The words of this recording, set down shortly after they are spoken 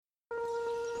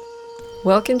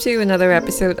Welcome to another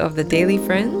episode of the Daily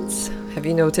Friends. Have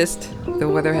you noticed the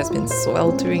weather has been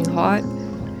sweltering hot?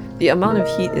 The amount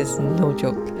of heat is no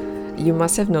joke. You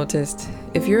must have noticed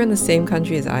if you're in the same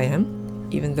country as I am,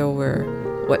 even though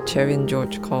we're what Cherry and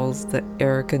George calls the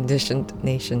air-conditioned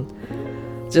nation.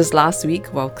 Just last week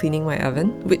while cleaning my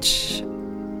oven, which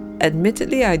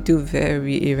admittedly I do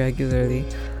very irregularly,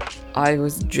 I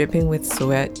was dripping with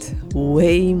sweat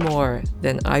way more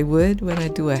than I would when I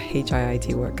do a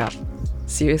HIIT workout.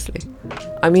 Seriously.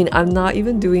 I mean, I'm not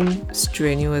even doing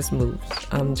strenuous moves.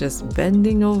 I'm just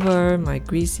bending over my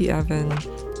greasy oven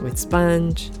with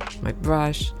sponge, my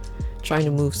brush, trying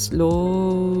to move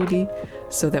slowly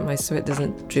so that my sweat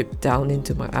doesn't drip down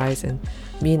into my eyes and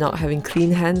me not having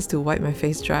clean hands to wipe my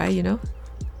face dry, you know?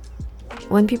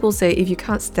 When people say if you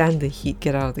can't stand the heat,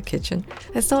 get out of the kitchen,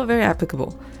 that's not very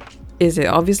applicable, is it?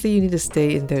 Obviously, you need to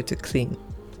stay in there to clean,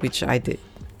 which I did.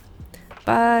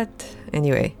 But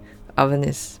anyway, oven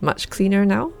is much cleaner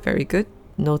now. Very good.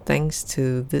 No thanks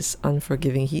to this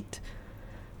unforgiving heat.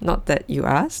 Not that you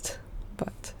asked,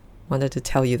 but wanted to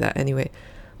tell you that anyway.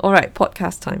 Alright,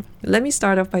 podcast time. Let me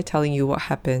start off by telling you what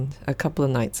happened a couple of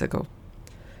nights ago.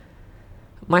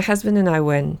 My husband and I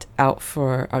went out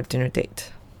for our dinner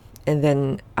date. And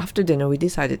then after dinner, we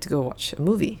decided to go watch a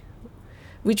movie,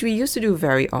 which we used to do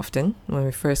very often when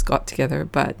we first got together,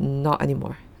 but not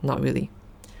anymore. Not really.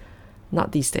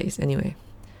 Not these days, anyway.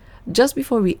 Just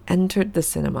before we entered the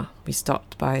cinema, we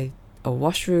stopped by a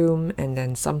washroom and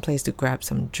then someplace to grab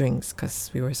some drinks because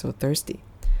we were so thirsty.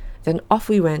 Then off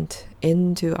we went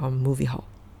into our movie hall.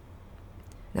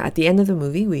 Now, at the end of the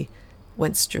movie, we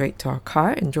went straight to our car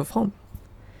and drove home.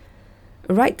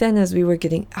 Right then, as we were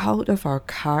getting out of our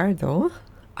car, though,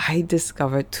 I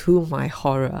discovered to my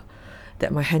horror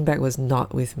that my handbag was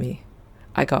not with me.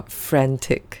 I got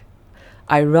frantic.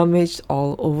 I rummaged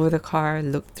all over the car,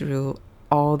 looked through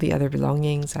all the other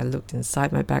belongings. I looked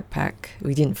inside my backpack.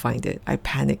 We didn't find it. I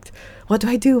panicked. What do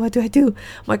I do? What do I do?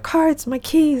 My cards, my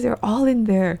keys, they're all in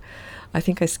there. I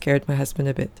think I scared my husband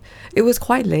a bit. It was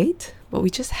quite late, but we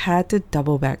just had to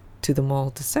double back to the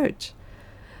mall to search.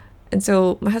 And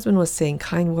so my husband was saying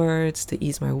kind words to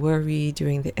ease my worry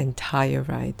during the entire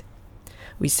ride.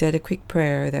 We said a quick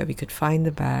prayer that we could find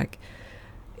the bag.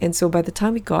 And so by the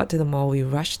time we got to the mall, we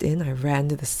rushed in. I ran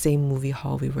to the same movie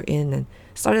hall we were in and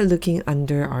started looking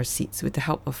under our seats with the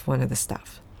help of one of the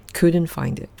staff. Couldn't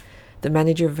find it. The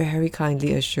manager very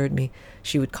kindly assured me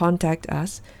she would contact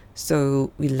us.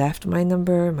 So we left my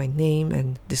number, my name,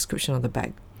 and description of the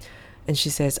bag. And she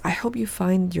says, I hope you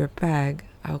find your bag.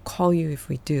 I'll call you if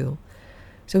we do.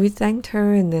 So we thanked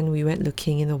her and then we went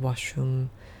looking in the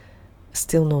washroom.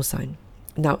 Still no sign.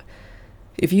 Now,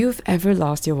 if you've ever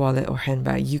lost your wallet or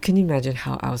handbag, you can imagine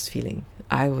how I was feeling.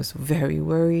 I was very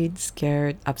worried,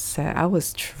 scared, upset. I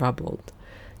was troubled.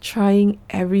 Trying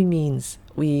every means,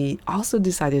 we also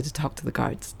decided to talk to the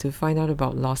guards to find out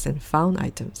about lost and found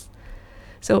items.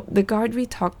 So the guard we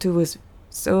talked to was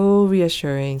so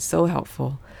reassuring, so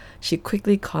helpful. She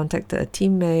quickly contacted a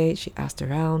teammate. She asked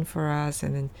around for us,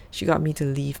 and then she got me to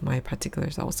leave my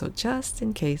particulars also, just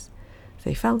in case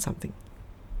they found something.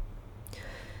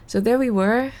 So there we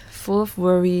were, full of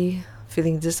worry,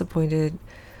 feeling disappointed,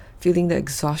 feeling the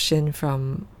exhaustion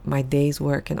from my day's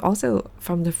work and also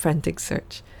from the frantic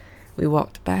search. We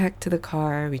walked back to the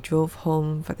car. We drove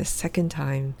home for the second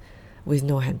time with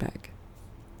no handbag.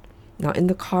 Now in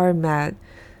the car, Matt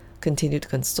continued to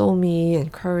console me,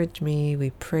 encourage me. We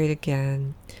prayed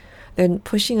again. Then,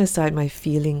 pushing aside my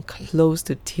feeling close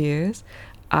to tears,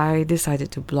 I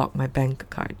decided to block my bank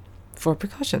card for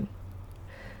precaution.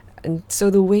 And so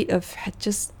the weight of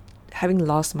just having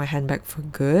lost my handbag for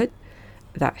good,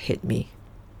 that hit me.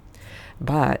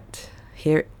 But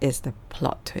here is the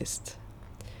plot twist.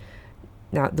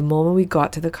 Now, the moment we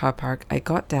got to the car park, I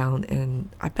got down and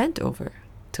I bent over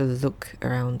to look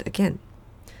around again.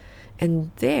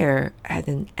 And there, at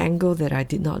an angle that I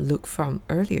did not look from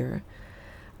earlier,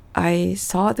 I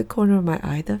saw at the corner of my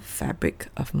eye the fabric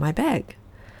of my bag.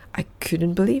 I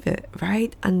couldn't believe it.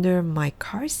 Right under my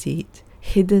car seat,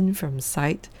 hidden from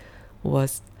sight,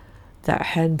 was that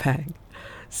handbag.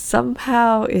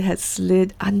 Somehow it had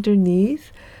slid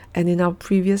underneath, and in our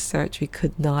previous search, we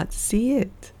could not see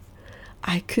it.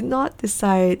 I could not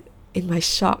decide in my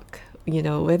shock,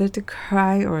 whether to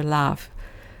cry or laugh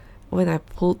when I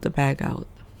pulled the bag out.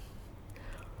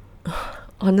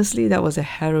 Honestly, that was a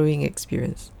harrowing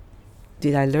experience.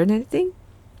 Did I learn anything?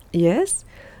 Yes,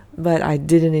 but I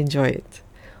didn't enjoy it.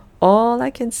 All I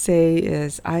can say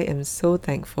is I am so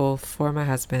thankful for my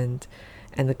husband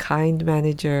and the kind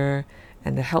manager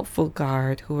and the helpful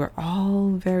guard who were all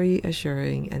very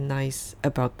assuring and nice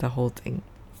about the whole thing.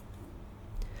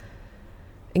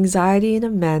 Anxiety in a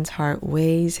man's heart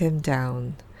weighs him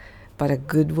down, but a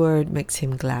good word makes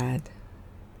him glad.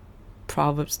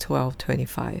 Proverbs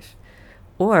 12:25.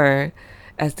 Or,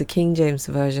 as the King James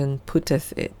Version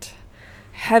putteth it,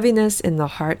 heaviness in the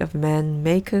heart of man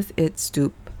maketh it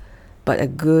stoop, but a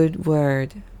good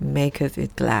word maketh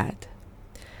it glad.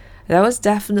 That was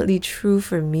definitely true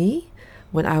for me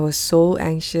when I was so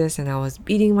anxious and I was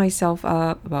beating myself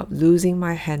up about losing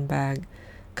my handbag.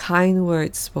 Kind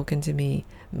words spoken to me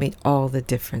made all the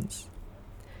difference.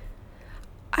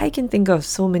 I can think of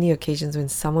so many occasions when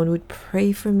someone would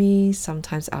pray for me,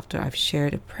 sometimes after I've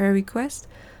shared a prayer request,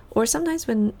 or sometimes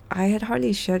when I had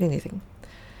hardly shared anything.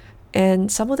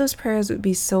 And some of those prayers would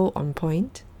be so on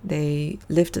point, they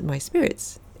lifted my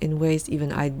spirits in ways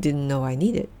even I didn't know I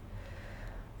needed.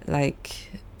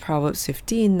 Like Proverbs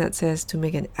 15 that says, to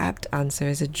make an apt answer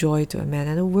is a joy to a man,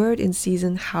 and a word in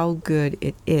season, how good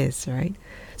it is, right?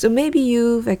 So maybe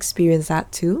you've experienced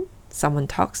that too. Someone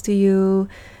talks to you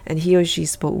and he or she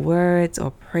spoke words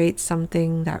or prayed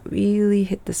something that really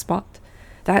hit the spot.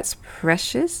 That's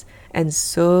precious and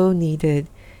so needed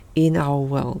in our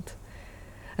world.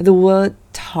 The word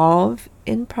tov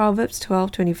in Proverbs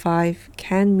 12:25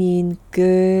 can mean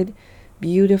good,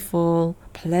 beautiful,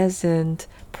 pleasant,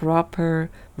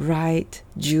 proper, right,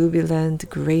 jubilant,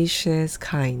 gracious,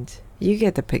 kind. You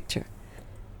get the picture.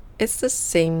 It's the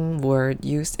same word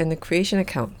used in the creation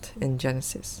account in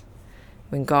Genesis.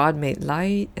 When God made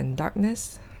light and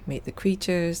darkness, made the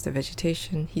creatures, the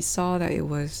vegetation, he saw that it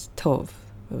was tov,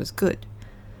 it was good.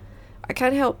 I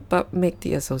can't help but make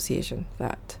the association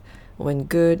that when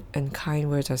good and kind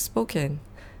words are spoken,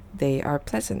 they are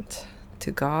pleasant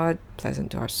to God,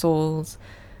 pleasant to our souls,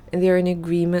 and they are in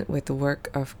agreement with the work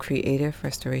of creative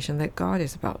restoration that God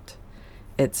is about.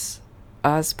 It's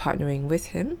us partnering with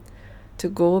him to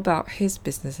go about his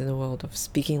business in the world of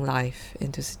speaking life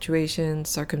into situations,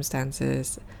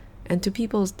 circumstances, and to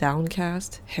people's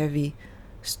downcast, heavy,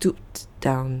 stooped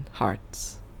down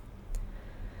hearts.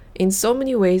 In so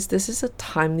many ways, this is a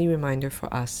timely reminder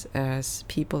for us as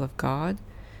people of God,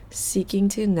 seeking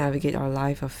to navigate our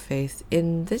life of faith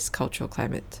in this cultural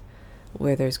climate,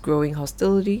 where there's growing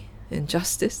hostility,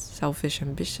 injustice, selfish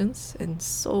ambitions, and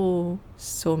so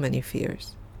many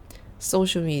fears.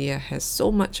 Social media has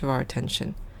so much of our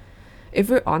attention. If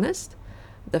we're honest,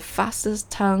 the fastest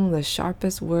tongue, the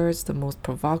sharpest words, the most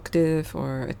provocative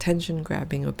or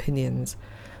attention-grabbing opinions,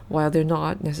 while they're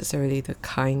not necessarily the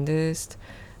kindest,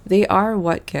 they are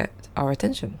what get our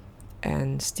attention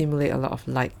and stimulate a lot of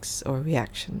likes or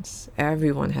reactions.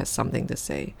 Everyone has something to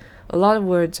say. A lot of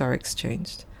words are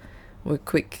exchanged. We're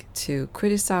quick to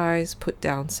criticize, put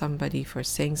down somebody for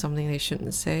saying something they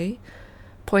shouldn't say,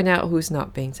 point out who's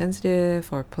not being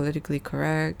sensitive or politically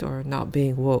correct or not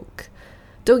being woke.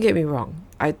 Don't get me wrong,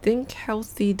 I think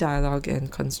healthy dialogue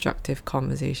and constructive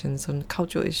conversations on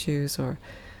cultural issues or,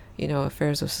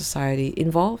 affairs of society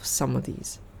involve some of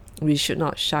these. We should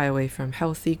not shy away from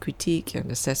healthy critique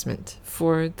and assessment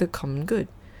for the common good.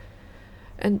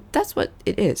 And that's what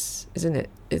it is, isn't it?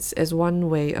 It's as one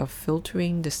way of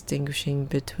filtering, distinguishing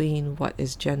between what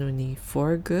is genuinely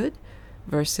for good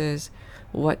versus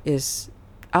what is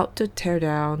out to tear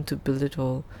down, to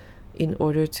belittle, in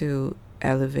order to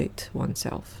elevate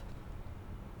oneself.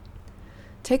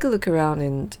 Take a look around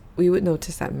and we would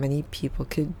notice that many people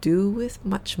could do with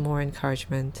much more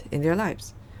encouragement in their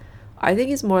lives. I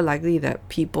think it's more likely that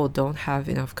people don't have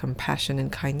enough compassion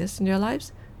and kindness in their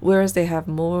lives, whereas they have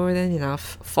more than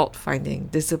enough fault-finding,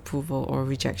 disapproval, or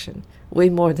rejection, way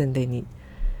more than they need.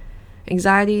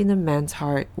 Anxiety in a man's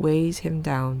heart weighs him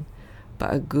down,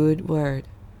 but a good word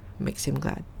makes him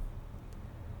glad.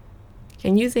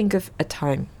 Can you think of a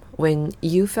time when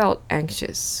you felt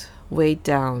anxious, weighed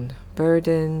down,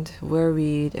 burdened,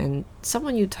 worried, and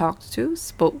someone you talked to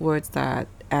spoke words that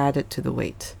added to the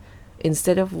weight,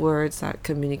 instead of words that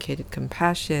communicated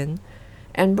compassion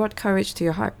and brought courage to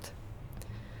your heart?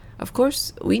 Of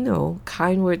course, we know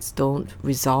kind words don't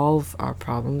resolve our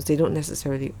problems. They don't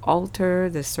necessarily alter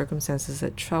the circumstances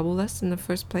that trouble us in the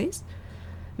first place.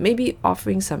 Maybe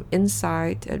offering some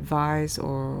insight, advice,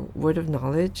 or word of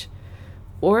knowledge,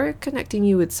 or connecting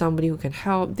you with somebody who can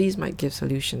help, these might give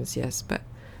solutions, yes, but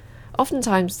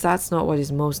oftentimes that's not what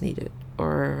is most needed,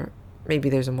 or maybe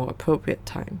there's a more appropriate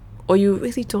time, or you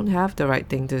really don't have the right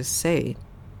thing to say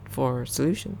for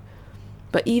solution.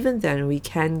 But even then, we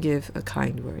can give a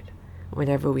kind word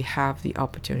whenever we have the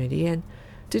opportunity, and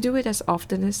to do it as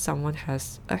often as someone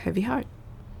has a heavy heart.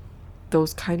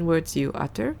 Those kind words you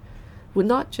utter would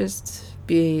not just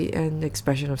be an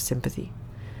expression of sympathy.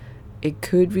 It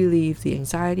could relieve the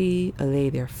anxiety, allay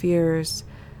their fears.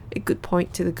 It could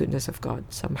point to the goodness of God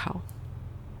somehow.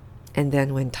 And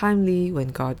then when timely, when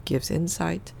God gives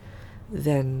insight,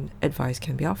 then advice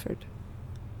can be offered.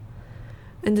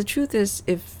 And the truth is,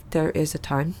 if there is a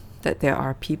time that there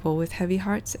are people with heavy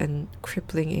hearts and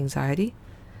crippling anxiety,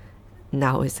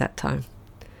 now is that time.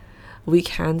 We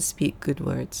can speak good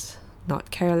words,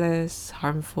 not careless,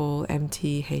 harmful,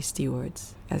 empty, hasty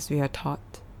words, as we are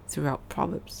taught throughout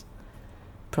Proverbs.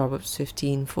 Proverbs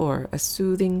 15:4, a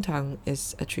soothing tongue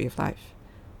is a tree of life.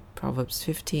 Proverbs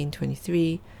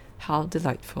 15:23, how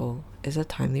delightful is a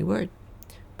timely word.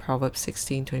 Proverbs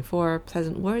 16:24,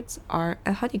 pleasant words are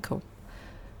a honeycomb.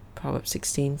 Proverbs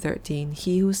 16:13,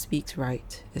 he who speaks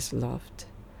right is loved.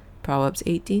 Proverbs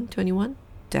 18:21,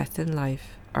 death and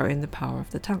life are in the power of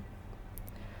the tongue.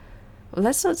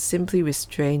 Let's not simply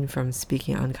restrain from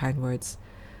speaking unkind words,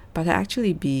 but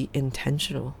actually be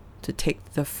intentional to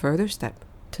take the further step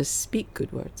to speak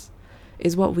good words,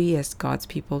 is what we as God's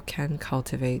people can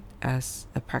cultivate as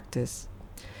a practice.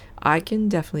 I can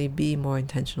definitely be more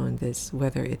intentional in this,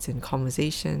 whether it's in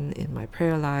conversation, in my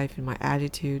prayer life, in my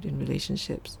attitude, in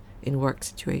relationships, in work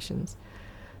situations,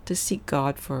 to seek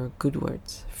God for good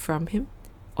words from Him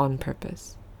on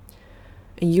purpose.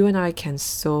 And you and I can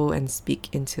sow and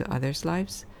speak into others'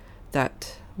 lives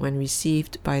that, when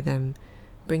received by them,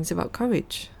 brings about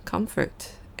courage,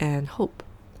 comfort, and hope,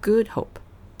 good hope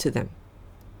to them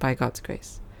by God's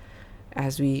grace.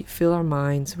 As we fill our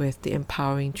minds with the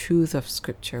empowering truth of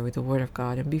Scripture, with the Word of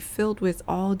God, and be filled with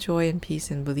all joy and peace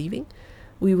in believing,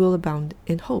 we will abound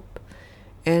in hope,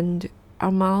 and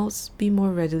our mouths be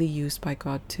more readily used by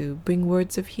God to bring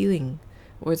words of healing,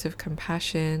 words of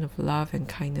compassion, of love and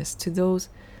kindness to those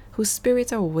whose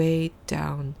spirits are weighed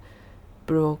down,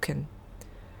 broken.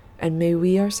 And may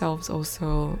we ourselves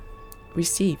also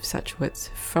receive such words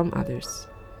from others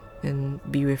and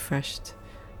be refreshed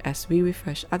as we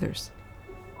refresh others.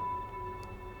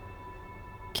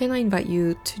 Can I invite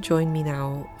you to join me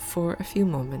now for a few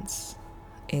moments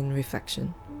in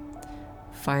reflection?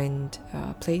 Find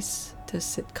a place to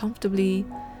sit comfortably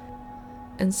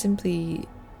and simply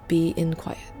be in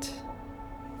quiet.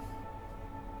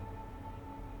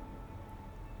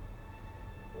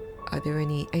 Are there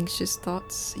any anxious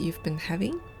thoughts you've been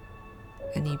having?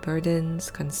 Any burdens,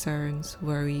 concerns,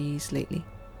 worries lately?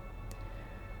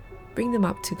 Bring them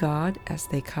up to God as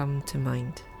they come to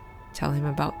mind. Tell Him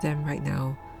about them right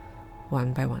now,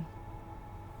 one by one.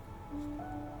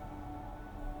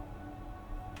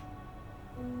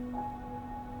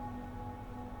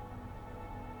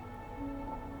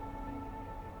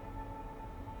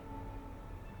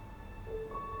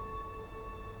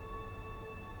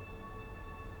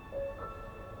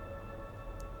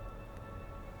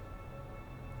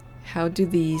 How do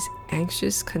these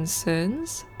anxious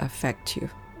concerns affect you?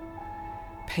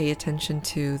 Pay attention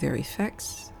to their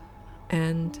effects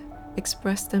and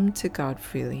express them to God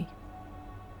freely.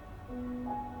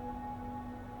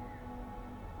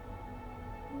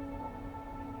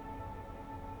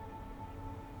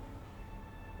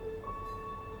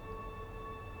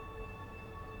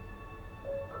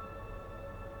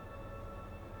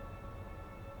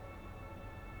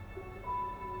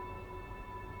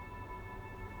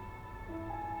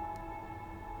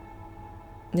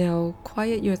 Now,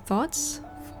 quiet your thoughts,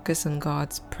 focus on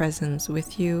God's presence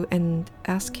with you, and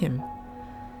ask Him,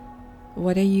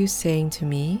 what are you saying to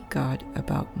me, God,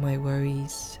 about my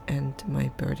worries and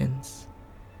my burdens?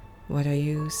 What are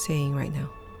you saying right now?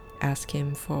 Ask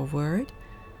Him for a word,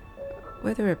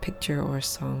 whether a picture or a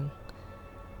song,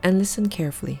 and listen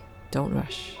carefully. Don't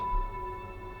rush.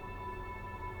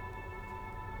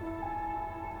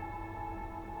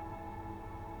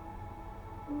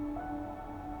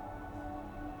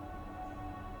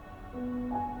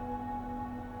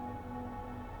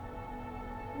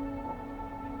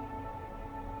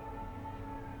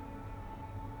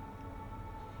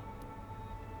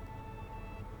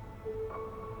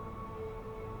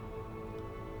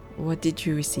 What did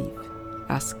you receive?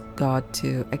 Ask God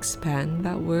to expand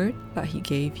that word that He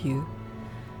gave you,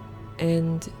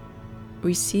 and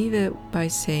receive it by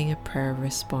saying a prayer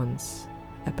response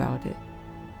about it.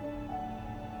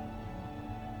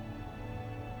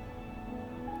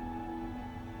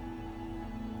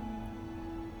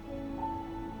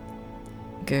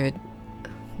 Good.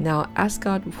 Now ask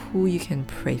God who you can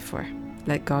pray for.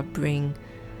 Let God bring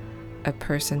a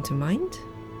person to mind,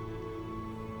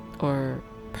 or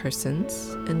persons,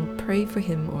 and pray for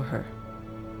him or her.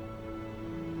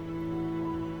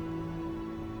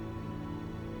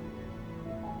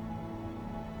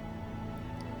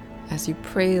 As you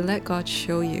pray, let God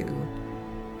show you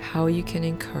how you can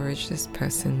encourage this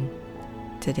person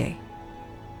today.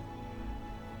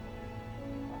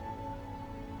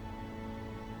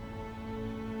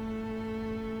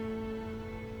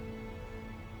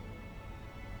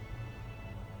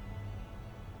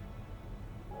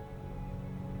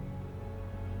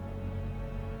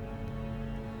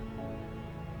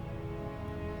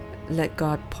 let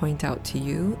God point out to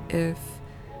you if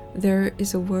there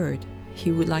is a word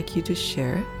He would like you to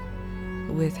share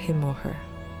with him or her.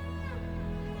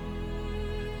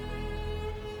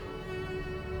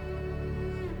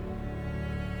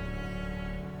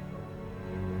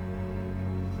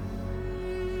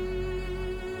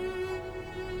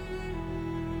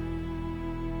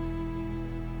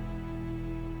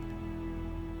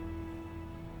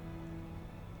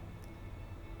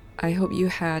 I hope you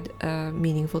had a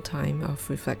meaningful time of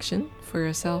reflection for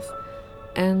yourself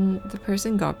and the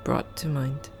person God brought to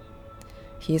mind.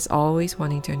 He is always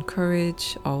wanting to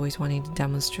encourage, always wanting to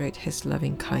demonstrate His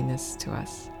loving kindness to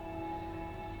us.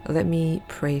 Let me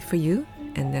pray for you,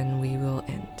 and then we will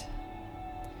end.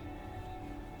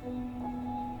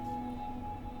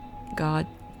 God,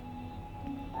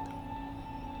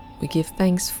 we give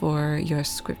thanks for your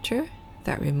scripture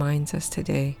that reminds us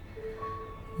today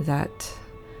that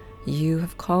you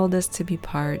have called us to be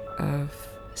part of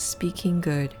speaking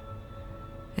good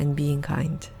and being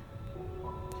kind.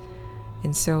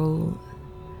 And so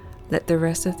let the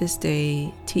rest of this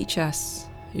day teach us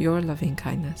your loving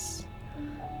kindness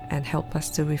and help us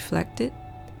to reflect it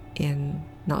in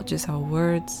not just our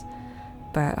words,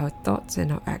 but our thoughts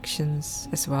and our actions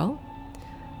as well.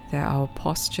 That our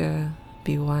posture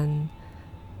be one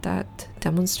that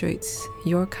demonstrates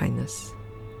your kindness,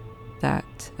 that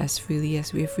as freely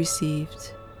as we have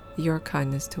received your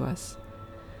kindness to us,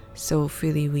 so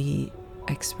freely we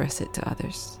express it to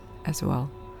others as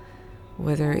well.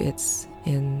 Whether it's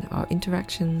in our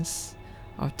interactions,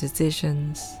 our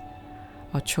decisions,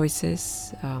 our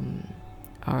choices,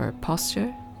 our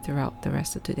posture throughout the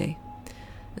rest of the day.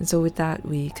 And so with that,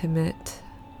 we commit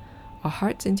our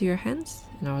hearts into your hands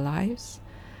in our lives,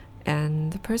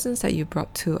 and the persons that you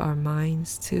brought to our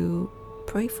minds to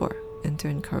pray for and to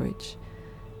encourage.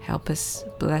 Help us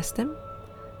bless them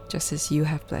just as you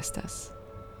have blessed us.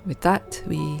 With that,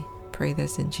 we pray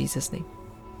this in Jesus' name.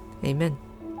 Amen.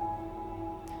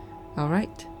 All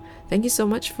right. Thank you so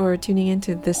much for tuning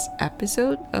into this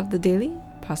episode of The Daily.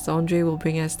 Pastor Andre will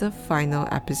bring us the final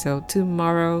episode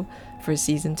tomorrow for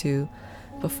season 2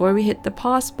 before we hit the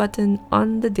pause button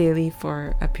on The Daily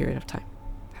for a period of time.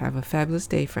 Have a fabulous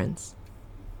day, friends.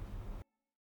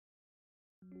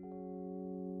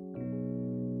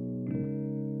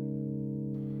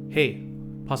 Hey,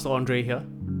 Pastor Andre here.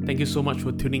 Thank you so much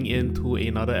for tuning in to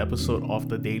another episode of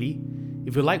The Daily.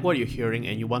 If you like what you're hearing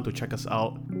and you want to check us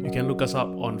out, you can look us up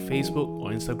on Facebook or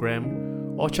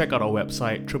Instagram, or check out our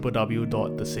website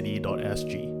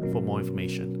www.thecity.sg for more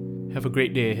information. Have a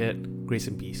great day ahead. Grace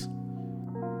and peace.